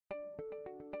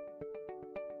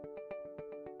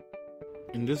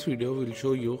In this video, we'll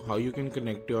show you how you can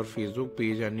connect your Facebook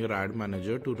page and your ad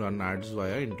manager to run ads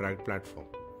via Interakt platform.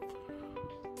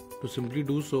 To simply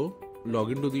do so,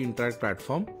 log into the Interakt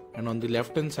platform and on the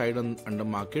left hand side under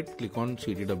Market, click on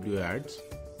CTWA ads.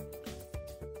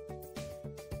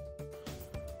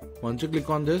 Once you click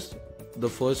on this, the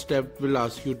first step will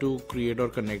ask you to create or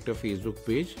connect a Facebook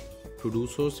page. To do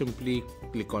so, simply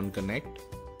click on Connect.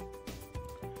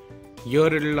 Here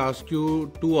it will ask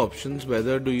you two options,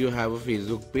 whether do you have a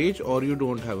Facebook page or you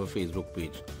don't have a Facebook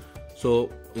page.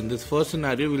 So in this first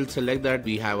scenario, we'll select that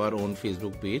we have our own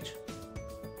Facebook page.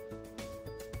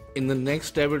 In the next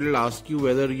step, it will ask you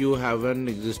whether you have an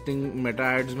existing Meta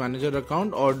Ads Manager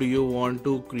account or do you want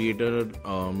to create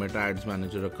a Meta Ads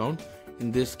Manager account.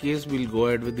 In this case, we'll go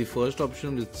ahead with the first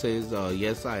option which says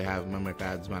yes, I have my Meta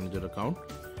Ads Manager account.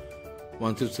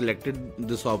 Once you've selected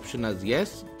this option as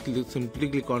yes, simply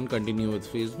click on continue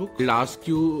with Facebook. It'll ask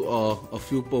you a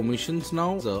few permissions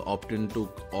now. Opt in to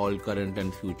all current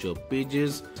and future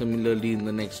pages. Similarly, in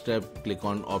the next step, click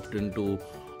on opt in to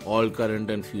all current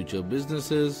and future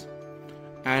businesses.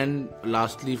 And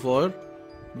lastly, for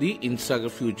the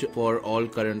Instagram future, for all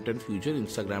current and future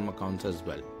Instagram accounts as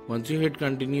well. Once you hit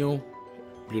continue,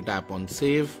 you tap on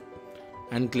save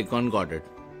and click on got it.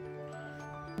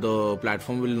 The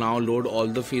platform will now load all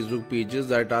the Facebook pages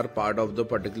that are part of the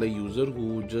particular user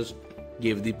who just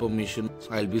gave the permission.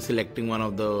 So I'll be selecting one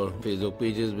of the Facebook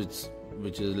pages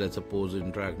which is, let's suppose,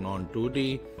 Interakt non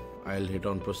 2D. I'll hit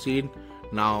on proceed.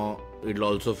 Now it'll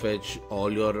also fetch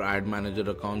all your ad manager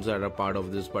accounts that are part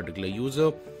of this particular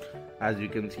user. As you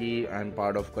can see, I'm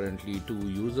part of currently 2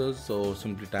 users, so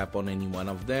simply tap on any one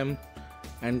of them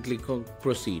and click on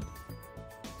proceed.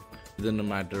 Within a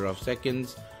matter of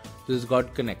seconds, this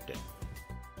got connected.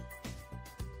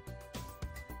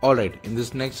 Alright, in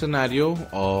this next scenario,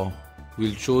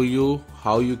 we'll show you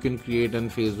how you can create a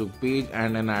Facebook page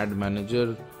and an ad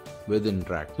manager with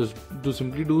Interakt. So to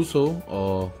simply do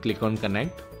so, click on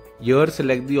connect. Here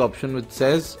select the option which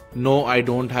says no, I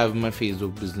don't have my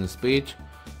Facebook business page,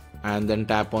 and then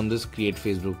tap on this create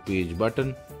Facebook page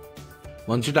button.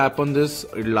 Once you tap on this,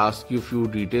 it will ask you a few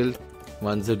details.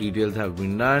 Once the details have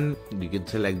been done, you can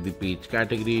select the page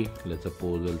category. Let's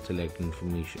suppose we'll select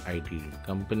information IT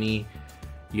company.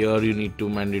 Here you need to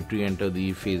mandatory enter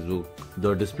the Facebook,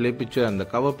 the display picture and the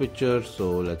cover picture.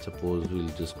 So let's suppose we'll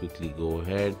just quickly go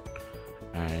ahead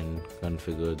and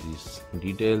configure these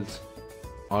details.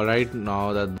 Alright,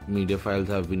 now that the media files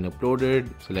have been uploaded,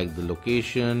 select the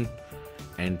location,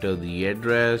 enter the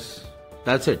address.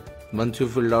 That's it. Once you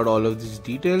filled out all of these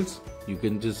details, you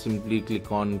can just simply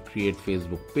click on create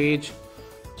Facebook page.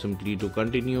 Simply to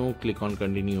continue, click on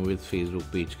continue with Facebook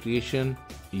page creation.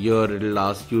 Here it will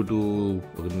ask you to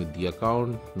log in with the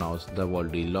account. Now since I've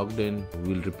already logged in,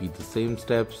 we'll repeat the same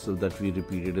steps that we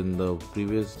repeated in the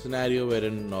previous scenario,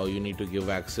 wherein now you need to give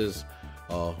access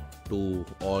to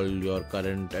all your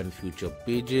current and future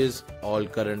pages, all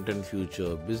current and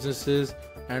future businesses,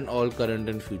 and all current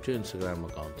and future Instagram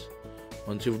accounts.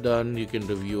 Once you've done, you can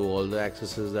review all the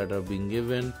accesses that are being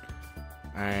given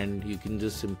and you can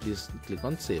just simply click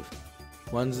on save.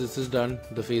 Once this is done,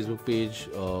 the Facebook page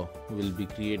will be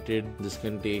created. This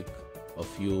can take a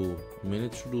few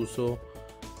minutes to do so,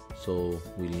 so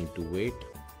we'll need to wait.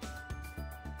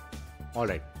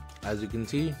 Alright, as you can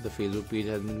see, the Facebook page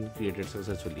has been created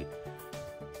successfully.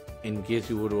 In case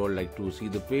you would like to see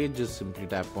the page, just simply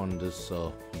tap on this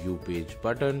view page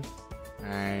button.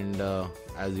 And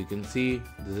as you can see,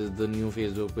 this is the new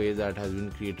Facebook page that has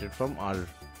been created from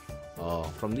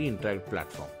from the Interakt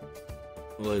platform.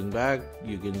 Going back,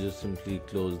 you can just simply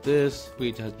close this.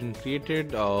 Page has been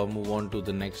created. Move on to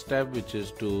the next step, which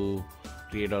is to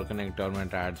create or connect our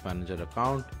Meta Ads Manager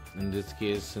account. In this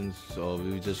case, since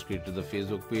we just created the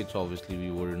Facebook page, so obviously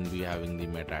we wouldn't be having the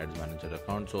Meta Ads Manager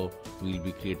account, so we'll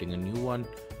be creating a new one.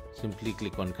 Simply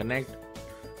click on connect.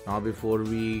 Now before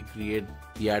we create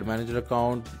the ad manager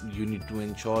account, you need to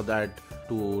ensure that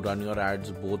to run your ads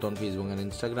both on Facebook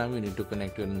and Instagram, you need to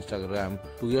connect your Instagram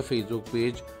to your Facebook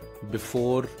page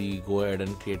before we go ahead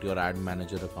and create your ad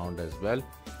manager account as well.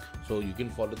 So you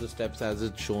can follow the steps as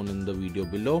it's shown in the video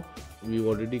below. We've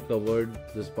already covered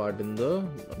this part in the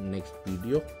next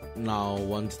video. Now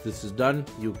once this is done,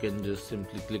 you can just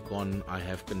simply click on I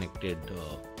have connected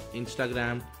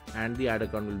Instagram and the ad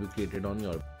account will be created on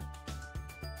your.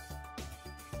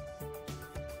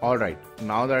 Alright,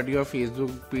 now that your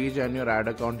Facebook page and your ad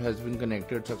account has been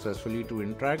connected successfully to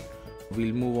Interakt,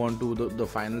 we'll move on to the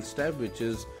final step, which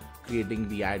is creating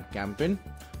the ad campaign.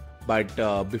 But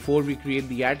before we create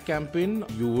the ad campaign,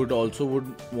 you would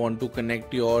want to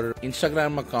connect your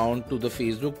Instagram account to the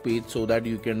Facebook page so that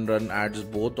you can run ads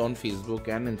both on Facebook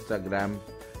and Instagram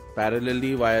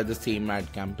parallelly via the same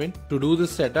ad campaign. To do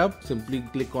this setup, simply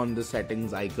click on the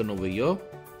settings icon over here.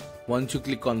 Once you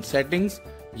click on settings,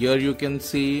 here you can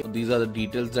see these are the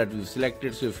details that we've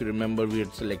selected. So if you remember, we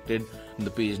had selected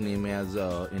the page name as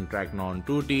Interakt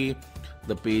non-2T.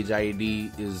 The page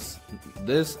ID is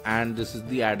this, and this is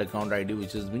the ad account ID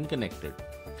which has been connected.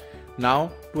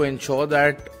 Now, to ensure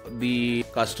that the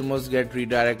customers get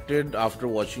redirected after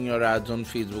watching your ads on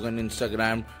Facebook and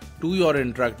Instagram to your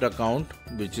Interakt account,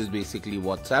 which is basically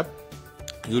WhatsApp,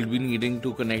 you'll be needing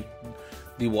to connect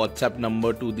the WhatsApp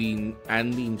number to the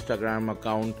Instagram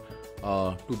account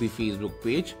to the Facebook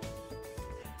page.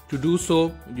 To do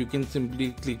so, you can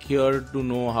simply click here to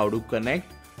know how to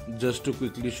connect. Just to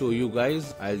quickly show you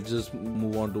guys, I'll just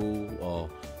move on to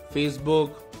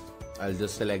Facebook. I'll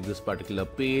just select this particular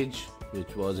page,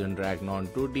 which was Interakt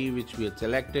non-2T, which we had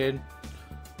selected.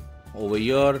 Over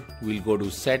here, we'll go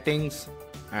to settings,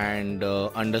 and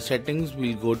under settings,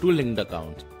 we'll go to linked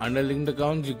accounts. Under linked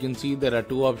accounts, you can see there are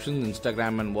two options,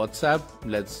 Instagram and WhatsApp.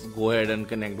 Let's go ahead and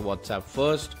connect WhatsApp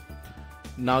first.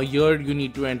 Now here you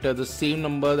need to enter the same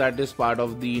number that is part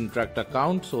of the Interakt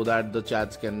account so that the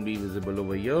chats can be visible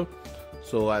over here.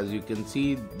 So as you can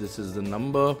see, this is the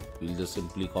number. We'll just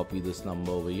simply copy this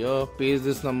number over here, paste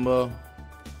this number,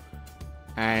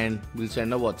 and we'll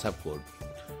send a WhatsApp code.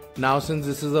 Now since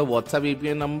this is a WhatsApp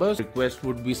API number, request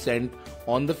would be sent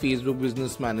on the Facebook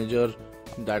Business Manager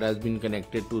that has been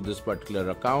connected to this particular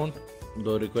account.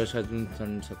 The request has been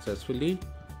sent successfully.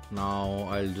 Now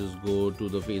I'll just go to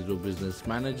the Facebook Business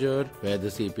Manager where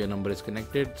this API number is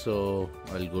connected. So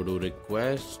I'll go to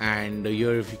request, and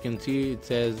here if you can see, it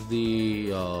says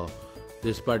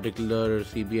this particular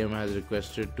CBM has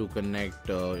requested to connect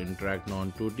Interakt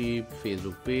non-2T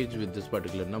Facebook page with this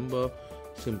particular number.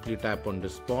 Simply tap on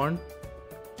respond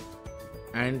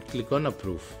and click on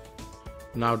approve.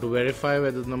 Now to verify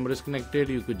whether the number is connected,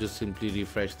 you could just simply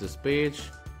refresh this page,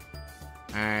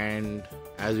 and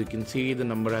as you can see, the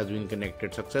number has been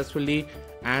connected successfully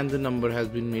and the number has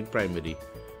been made primary.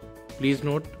 Please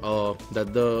note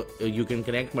that you can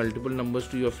connect multiple numbers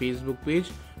to your Facebook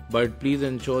page, but please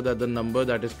ensure that the number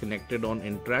that is connected on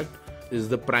Interakt is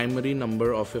the primary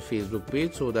number of your Facebook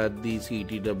page so that the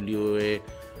CTWA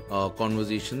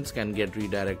conversations can get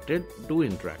redirected to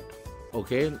Interakt.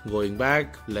 Okay, going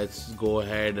back, let's go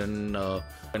ahead and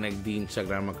connect the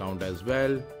Instagram account as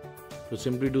well. To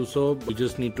simply do so, you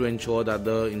just need to ensure that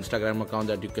the Instagram account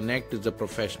that you connect is a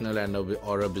professional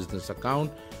or a business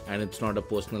account, and it's not a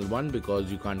personal one, because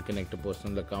you can't connect a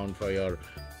personal account for your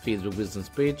Facebook business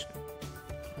page.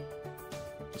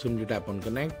 Simply tap on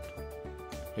connect.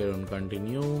 Here on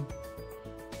continue,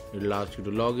 it will ask you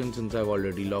to log in. Since I've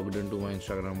already logged into my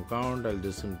Instagram account, I'll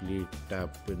just simply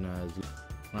tap in as.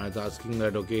 Now it's asking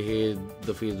that, okay, hey,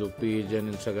 the Facebook page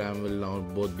and Instagram will now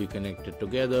both be connected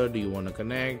together. Do you want to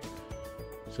connect?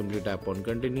 Simply tap on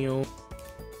continue.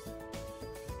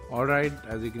 Alright,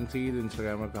 as you can see, the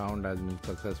Instagram account has been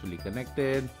successfully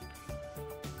connected.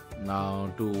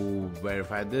 Now to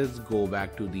verify this, go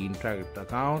back to the Interakt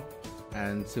account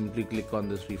and simply click on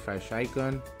this refresh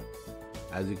icon.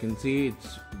 As you can see, it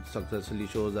successfully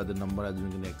shows that the number has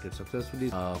been connected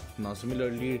successfully. Now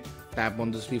similarly, tap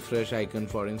on this refresh icon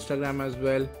for Instagram as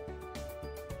well.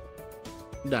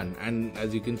 Done. And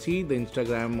as you can see, the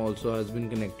Instagram also has been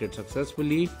connected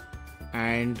successfully,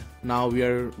 and now we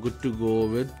are good to go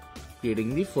with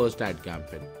creating the first ad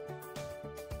campaign.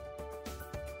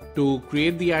 To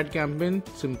create the ad campaign,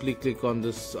 simply click on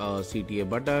this CTA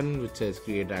button which says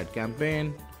create ad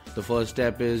campaign. The first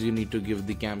step is you need to give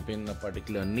the campaign a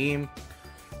particular name.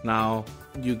 Now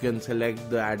you can select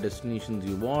the ad destinations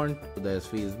you want. There's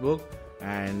Facebook,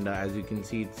 and as you can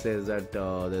see, it says that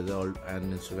there's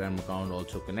an Instagram account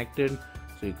also connected,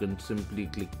 so you can simply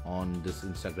click on this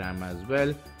Instagram as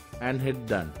well and hit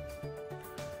done.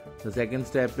 The second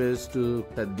step is to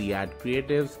set the ad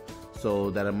creatives. So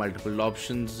there are multiple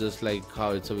options, just like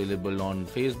how it's available on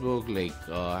Facebook, like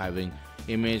having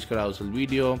image, carousel,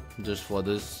 video. Just for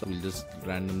this, we'll just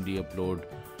randomly upload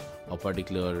a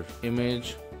particular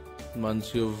image.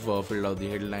 Once you've filled out the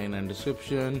headline and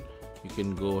description, you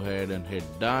can go ahead and hit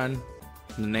done.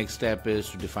 The next step is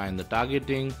to define the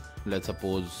targeting. Let's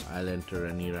suppose I'll enter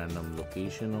any random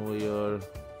location over here.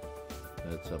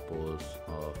 Let's suppose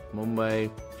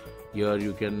Mumbai. Here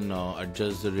you can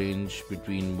adjust the range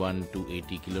between 1 to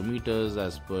 80 kilometers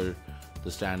as per the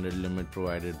standard limit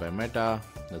provided by Meta.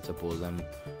 Let's suppose I'm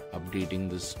updating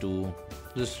this to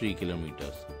just 3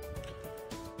 kilometers.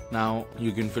 Now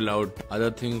you can fill out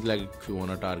other things like if you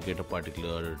want to target a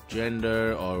particular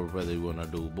gender or whether you want to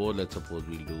do both. Let's suppose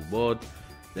we'll do both.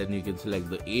 Then you can select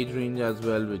the age range as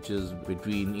well, which is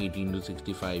between 18 to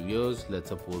 65 years. Let's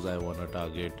suppose I want to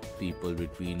target people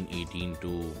between 18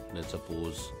 to, let's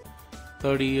suppose,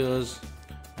 30 years.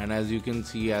 And as you can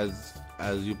see, as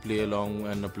you play along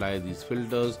and apply these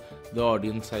filters, the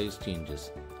audience size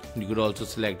changes. You could also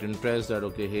select interest, that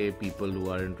okay, hey, people who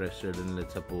are interested in,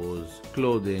 let's suppose,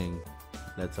 clothing,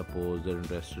 let's suppose they're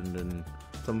interested in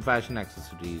some fashion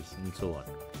accessories and so on.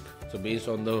 So based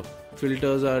on the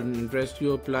filters and interest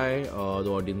you apply, the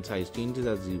audience size changes,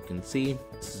 as you can see.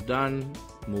 This is done.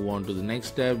 Move on to the next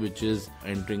step, which is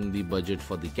entering the budget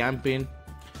for the campaign.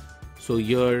 So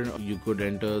here you could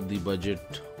enter the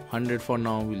budget 100 for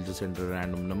now. We'll just enter a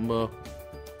random number,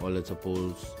 or let's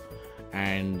suppose,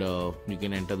 and you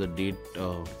can enter the date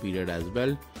period as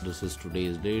well. This is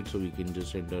today's date, so we can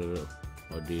just enter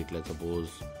a date. Let's suppose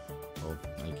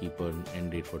I'll keep an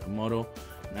end date for tomorrow.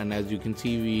 And as you can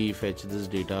see, we fetch this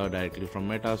data directly from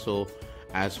Meta. So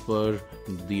as per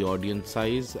the audience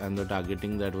size and the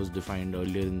targeting that was defined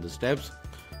earlier in the steps,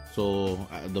 so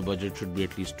the budget should be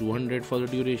at least 200 for the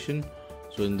duration.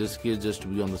 So in this case, just to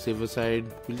be on the safer side,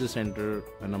 we'll just enter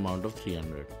an amount of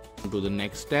 300. To the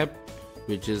next step,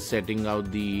 which is setting out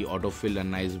the autofill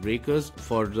and icebreakers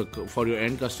for your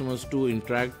end customers to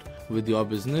interact with your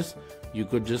business. You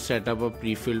could just set up a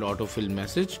pre-filled autofill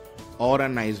message or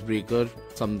an icebreaker,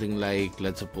 something like,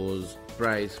 let's suppose,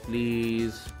 price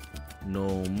please,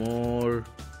 no more.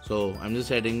 So I'm just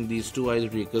adding these two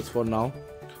icebreakers for now,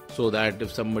 so that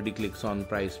if somebody clicks on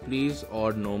price please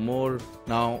or no more,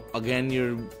 now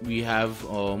again we have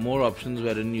more options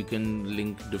wherein you can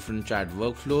link different chat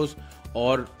workflows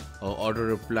or auto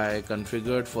reply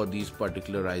configured for these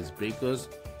particular icebreakers.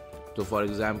 So for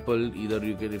example, either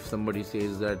you can, if somebody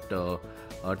says that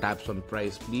taps on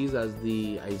price please as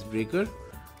the icebreaker,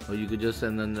 or you could just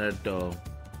send them that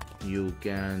you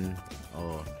can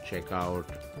check out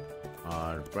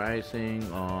our pricing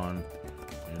on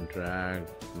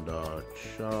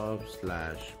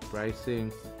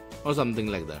interakt.shop/pricing or something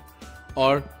like that.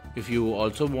 Or if you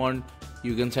also want,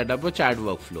 you can set up a chat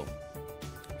workflow,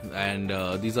 and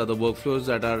these are the workflows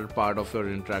that are part of your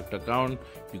Interakt account.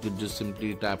 You could just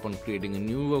simply tap on creating a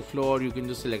new workflow, or you can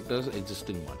just select an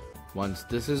existing one. Once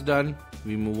this is done,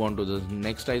 we move on to the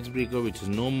next icebreaker, which is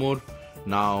no more.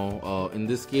 Now in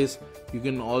this case, you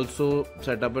can also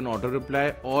set up an auto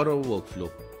reply or a workflow.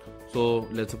 So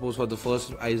let's suppose for the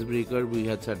first icebreaker we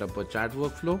had set up a chat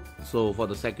workflow. So for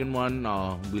the second one,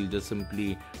 we'll just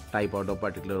simply type out a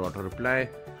particular auto reply.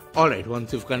 Alright,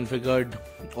 once you've configured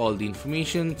all the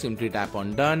information, simply tap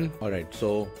on done. Alright,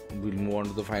 so we'll move on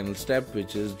to the final step,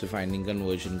 which is defining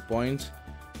conversion points.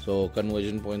 So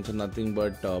conversion points are nothing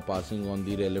but passing on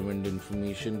the relevant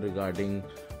information regarding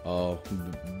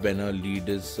when a lead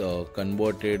is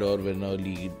converted or when a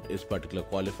lead is particularly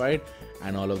qualified,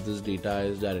 and all of this data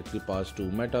is directly passed to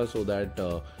Meta so that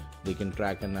they can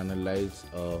track and analyze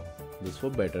this for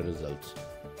better results.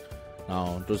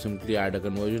 Now to simply add a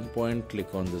conversion point,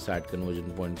 click on this add conversion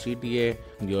point CTA.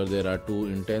 Here there are two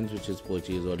intents, which is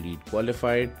purchase or lead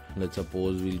qualified. Let's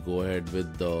suppose we'll go ahead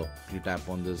with the, we tap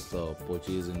on this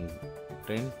purchase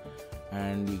intent,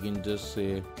 and we can just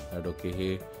say that okay,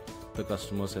 hey, the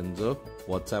customer sends a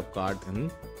WhatsApp card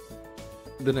in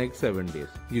the next 7 days.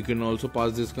 You can also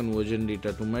pass this conversion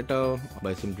data to Meta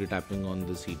by simply tapping on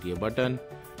the CTA button.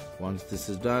 Once this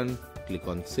is done, click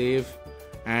on save,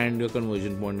 and your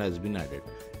conversion point has been added.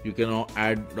 You can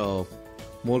add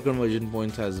more conversion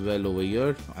points as well over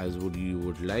here as you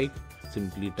would like.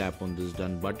 Simply tap on this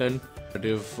done button. But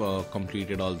if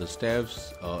completed all the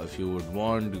steps, if you would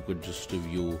want, you could just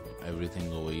review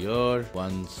everything over here.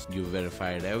 Once you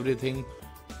verified everything,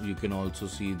 you can also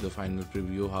see the final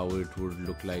preview, how it would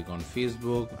look like on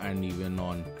Facebook and even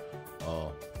on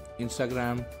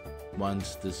Instagram.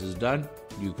 Once this is done,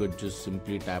 you could just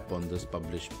simply tap on this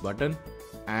publish button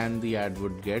and the ad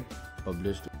would get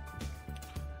published.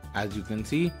 As you can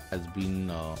see, has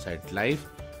been set live.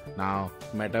 Now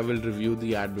Meta will review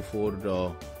the ad before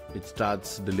it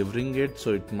starts delivering it,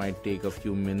 so it might take a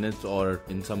few minutes or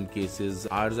in some cases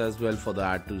hours as well for the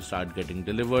ad to start getting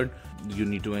delivered. You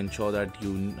need to ensure that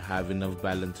you have enough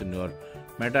balance in your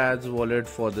Meta Ads wallet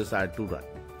for this ad to run.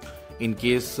 In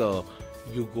case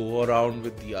you go around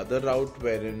with the other route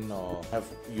wherein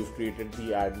you've created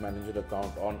the ad manager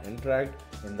account on Interakt,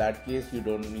 in that case you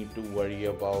don't need to worry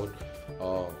about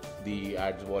the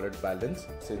ads wallet balance,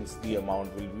 since the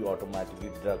amount will be automatically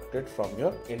deducted from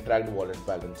your Interakt wallet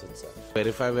balance itself.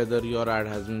 Verify whether your ad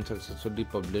has been successfully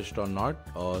published or not,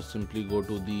 or simply go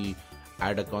to the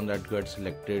ad account that got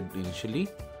selected initially.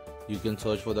 You can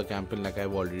search for the campaign like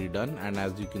I've already done, and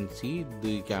as you can see,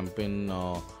 the campaign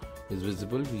is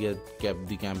visible. We have kept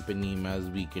the campaign name as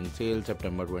Weekend Sale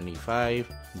September 25.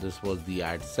 This was the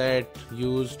ad set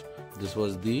used. This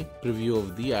was the preview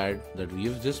of the ad that we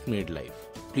have just made live.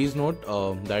 Please note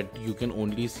that you can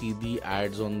only see the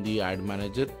ads on the ad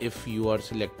manager if you are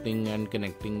selecting and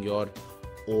connecting your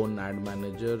own ad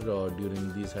manager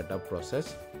during the setup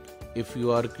process. If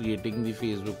you are creating the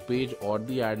Facebook page or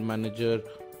the ad manager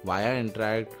via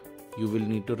Interakt, you will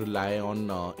need to rely on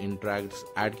Interakt's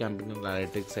ad campaign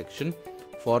analytics section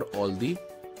for all the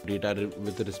data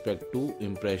with respect to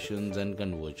impressions and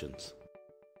conversions.